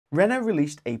Renault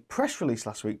released a press release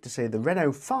last week to say the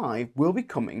Renault 5 will be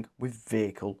coming with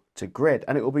vehicle to grid,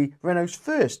 and it will be Renault's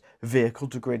first vehicle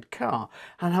to grid car.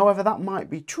 And however that might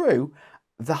be true,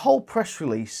 the whole press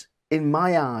release in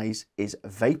my eyes is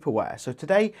Vapourware. So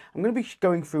today I'm going to be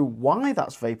going through why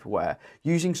that's Vapourware,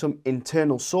 using some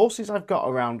internal sources I've got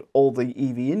around all the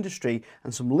EV industry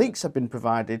and some leaks have been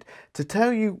provided to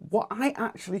tell you what I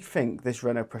actually think this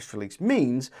Renault press release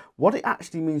means, what it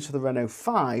actually means for the Renault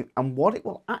 5 and what it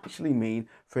will actually mean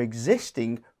for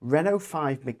existing Renault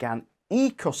 5 Megane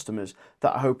customers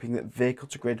that are hoping that vehicle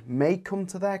to grid may come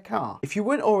to their car. If you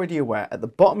weren't already aware, at the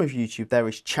bottom of YouTube there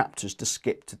is chapters to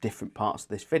skip to different parts of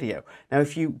this video. Now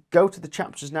if you go to the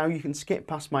chapters now, you can skip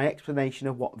past my explanation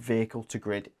of what vehicle to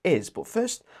grid is. But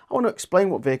first I want to explain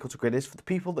what vehicle to grid is for the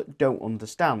people that don't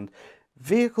understand.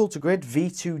 Vehicle to grid,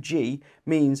 V2G,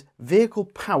 means vehicle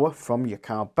power from your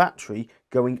car battery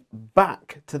going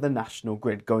back to the national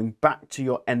grid, going back to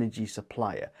your energy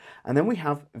supplier. And then we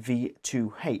have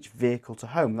V2H, vehicle to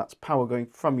home. That's power going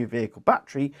from your vehicle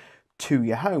battery to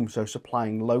your home, so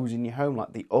supplying loads in your home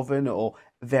like the oven or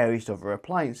various other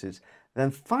appliances. Then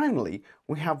finally,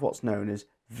 we have what's known as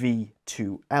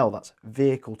V2L, that's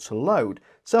vehicle to load.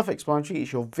 Self-explanatory,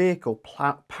 it's your vehicle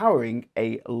powering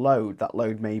a load. That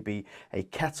load may be a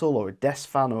kettle or a desk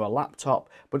fan or a laptop,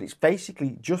 but it's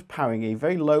basically just powering a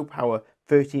very low power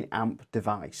 13 amp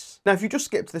device. Now if you just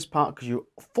skipped to this part because you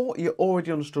thought you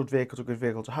already understood vehicle to grid,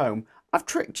 vehicle to home, I've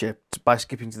tricked you by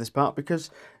skipping to this part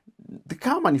because the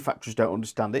car manufacturers don't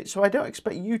understand it, so I don't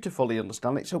expect you to fully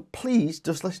understand it. So please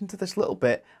just listen to this little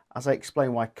bit as I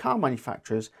explain why car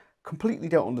manufacturers completely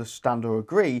don't understand or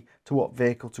agree to what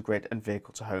vehicle to grid and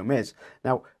vehicle to home is.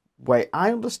 Now, way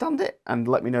I understand it, and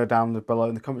let me know down below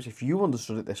in the comments if you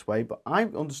understood it this way, but I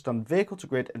understand vehicle to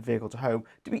grid and vehicle to home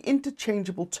to be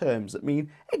interchangeable terms that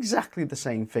mean exactly the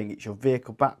same thing. It's your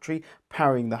vehicle battery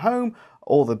powering the home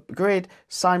or the grid,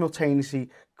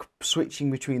 simultaneously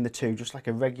switching between the two, just like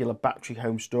a regular battery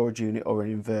home storage unit or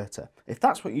an inverter. If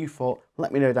that's what you thought,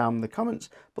 let me know down in the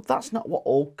comments, but that's not what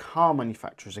all car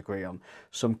manufacturers agree on.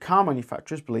 Some car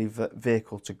manufacturers believe that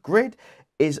vehicle to grid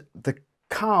is the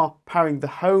car powering the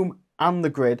home and the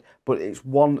grid, but it's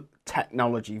one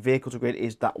technology. Vehicle to grid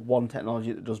is that one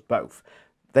technology that does both.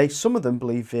 Some of them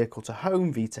believe vehicle to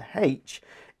home, V2H,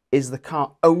 is the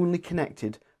car only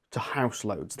connected to house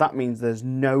loads. That means there's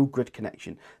no grid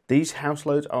connection. These house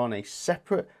loads are on a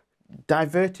separate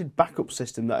diverted backup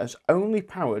system that is only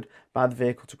powered by the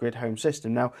vehicle to grid home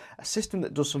system. Now, a system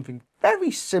that does something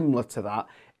very similar to that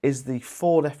is the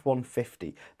Ford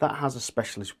F-150. That has a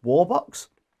specialist wall box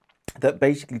that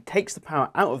basically takes the power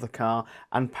out of the car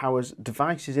and powers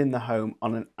devices in the home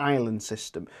on an island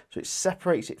system. So it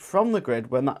separates it from the grid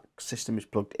when that system is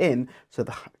plugged in, so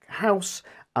the house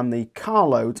and the car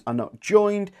loads are not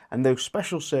joined, and those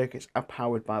special circuits are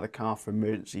powered by the car for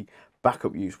emergency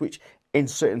backup use, which in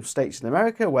certain states in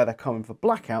America where they're common for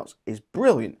blackouts is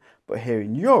brilliant. But here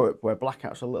in Europe, where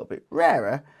blackouts are a little bit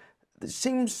rarer, it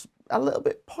seems a little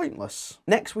bit pointless.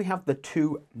 Next, we have the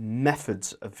two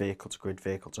methods of vehicle to grid,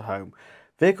 vehicle to home.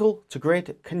 Vehicle to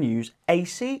grid can use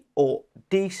AC or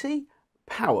DC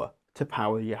power to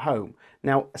power your home.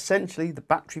 Now, essentially, the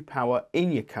battery power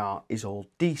in your car is all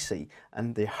DC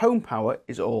and the home power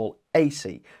is all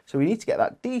AC. So we need to get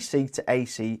that DC to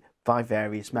AC by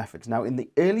various methods. Now, in the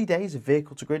early days of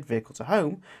vehicle to grid, vehicle to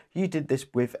home, you did this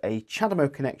with a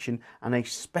CHAdeMO connection and a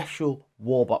special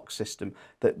wall box system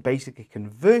that basically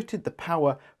converted the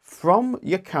power from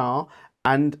your car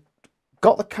and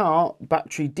got the car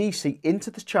battery DC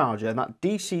into the charger, and that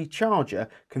DC charger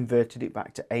converted it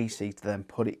back to AC to then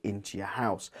put it into your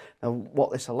house. Now,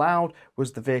 what this allowed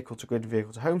was the vehicle to grid,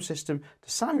 vehicle to home system to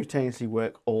simultaneously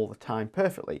work all the time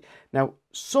perfectly. Now,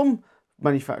 some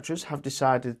manufacturers have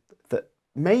decided that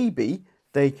maybe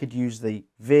they could use the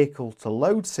vehicle to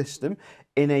load system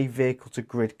in a vehicle to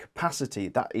grid capacity.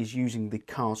 That is using the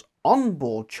car's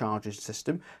onboard charging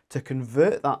system to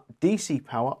convert that DC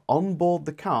power on board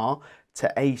the car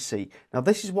to AC. Now,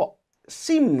 this is what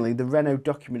seemingly the Renault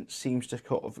document seems to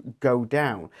sort of go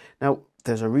down. Now,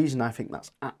 there's a reason I think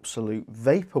that's absolute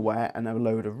vaporware and a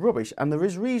load of rubbish, and there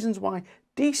is reasons why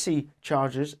DC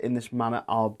chargers in this manner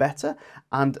are better,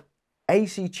 and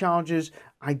AC chargers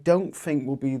I don't think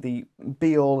will be the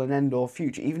be-all and end-all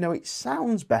future. Even though it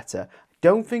sounds better, I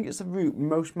don't think it's the route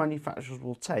most manufacturers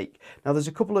will take. Now, there's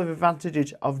a couple of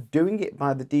advantages of doing it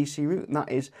by the DC route, and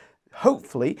that is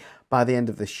hopefully by the end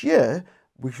of this year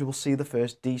we will see the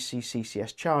first DC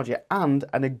CCS charger and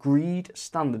an agreed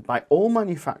standard by all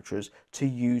manufacturers to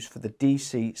use for the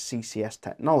DC CCS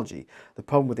technology. The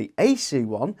problem with the AC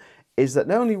one is that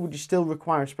not only would you still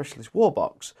require a specialist wall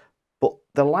box, but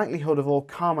the likelihood of all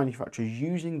car manufacturers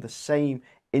using the same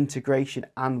integration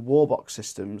and wallbox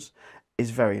systems is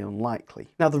very unlikely.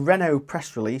 Now, the Renault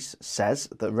press release says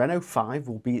that Renault 5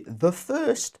 will be the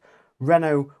first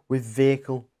Renault with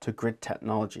vehicle-to-grid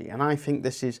technology, and I think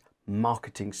this is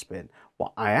marketing spin.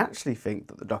 What I actually think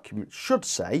that the document should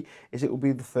say is it will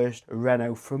be the first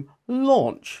Renault from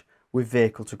launch with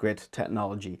vehicle-to-grid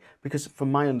technology, because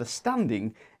from my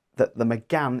understanding that the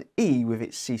Megane E with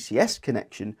its CCS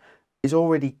connection is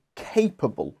already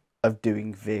capable of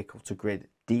doing vehicle-to-grid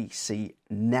DC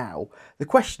now. The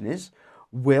question is,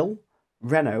 will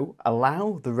Renault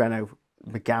allow the Renault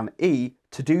Megane E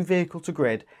to do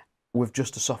vehicle-to-grid with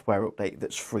just a software update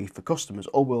that's free for customers,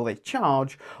 or will they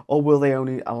charge, or will they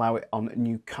only allow it on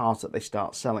new cars that they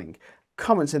start selling?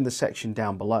 Comments in the section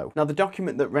down below. Now, the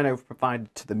document that Renault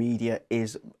provided to the media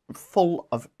is full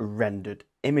of rendered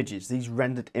images. These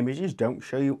rendered images don't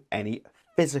show you any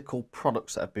physical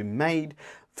products that have been made,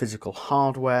 physical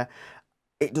hardware.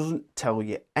 It doesn't tell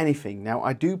you anything. Now,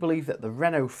 I do believe that the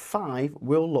Renault 5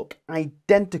 will look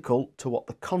identical to what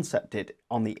the concept did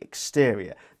on the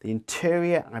exterior. The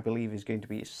interior, I believe, is going to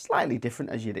be slightly different,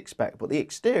 as you'd expect, but the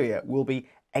exterior will be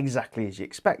exactly as you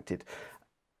expected.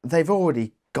 They've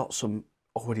already got some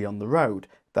already on the road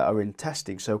that are in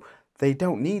testing, so they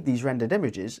don't need these rendered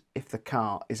images if the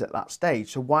car is at that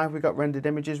stage. So why have we got rendered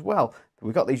images? Well,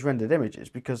 we got these rendered images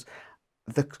because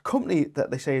the company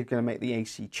that they say is going to make the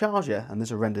AC charger, and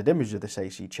there's a rendered image of this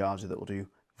AC charger that will do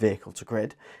vehicle to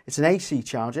grid. It's an AC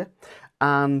charger,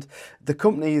 and the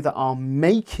company that are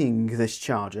making this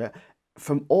charger,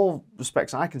 from all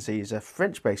respects I can see, is a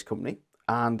French-based company,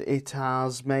 and it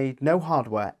has made no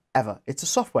hardware ever. It's a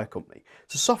software company.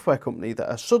 It's a software company that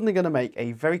are suddenly going to make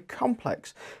a very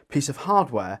complex piece of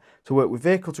hardware to work with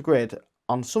vehicle to grid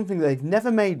on something they've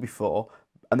never made before,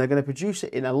 and they're going to produce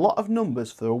it in a lot of numbers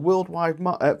for a worldwide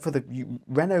for the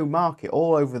Renault market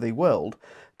all over the world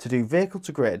to do vehicle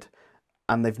to grid,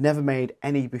 and they've never made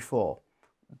any before.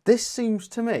 This seems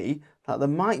to me that there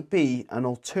might be an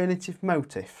alternative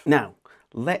motive. Now,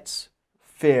 let's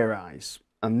theorize,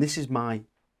 and this is my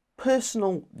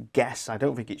personal guess. I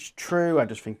don't think it's true.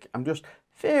 I'm just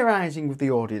theorizing with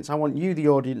the audience. I want you, the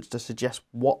audience, to suggest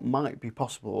what might be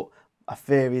possible. A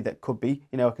theory that could be,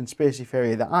 a conspiracy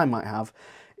theory that I might have,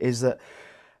 is that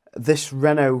this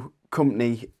Renault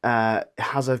company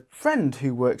has a friend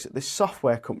who works at this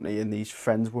software company, and these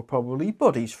friends were probably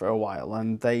buddies for a while,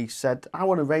 and they said, I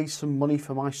want to raise some money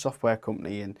for my software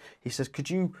company, and he says, could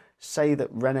you say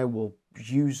that Renault will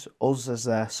use us as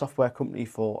a software company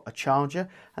for a charger?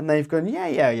 And they've gone,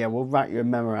 yeah, we'll write you a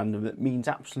memorandum that means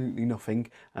absolutely nothing,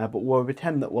 but we'll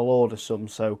pretend that we'll order some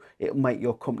so it'll make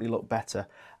your company look better.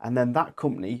 And then that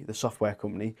company, the software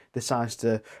company, decides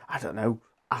to, I don't know,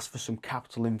 ask for some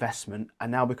capital investment,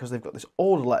 and now because they've got this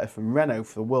order letter from Renault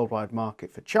for the worldwide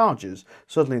market for chargers,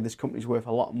 suddenly this company's worth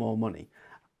a lot more money.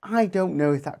 I don't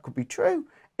know if that could be true.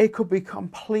 It could be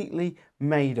completely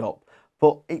made up,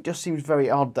 but it just seems very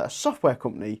odd that a software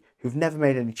company who've never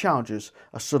made any chargers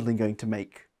are suddenly going to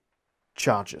make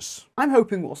chargers. I'm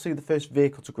hoping we'll see the first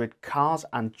vehicle to grid cars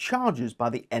and chargers by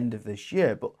the end of this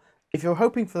year, but if you're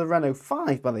hoping for the Renault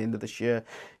 5 by the end of this year,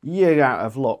 you're out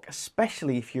of luck,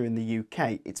 especially if you're in the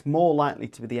UK. It's more likely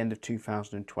to be the end of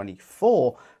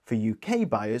 2024 for UK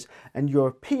buyers, and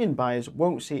European buyers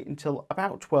won't see it until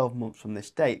about 12 months from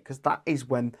this date, because that is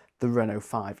when the Renault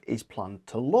 5 is planned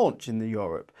to launch in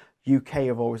Europe. UK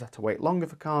have always had to wait longer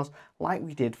for cars, like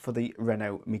we did for the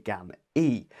Renault Megane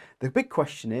E. The big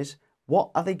question is,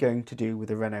 what are they going to do with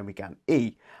the Renault Megane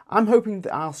E? I'm hoping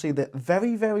that I'll see the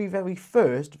very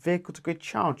first vehicle-to-grid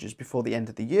chargers before the end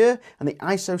of the year, and the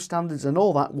ISO standards and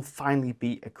all that will finally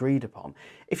be agreed upon.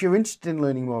 If you're interested in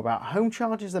learning more about home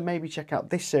chargers, then maybe check out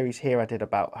this series here I did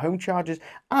about home chargers.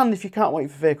 And if you can't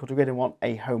wait for vehicle-to-grid and want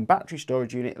a home battery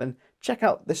storage unit, then check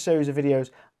out this series of videos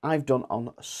I've done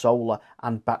on solar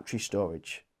and battery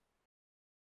storage.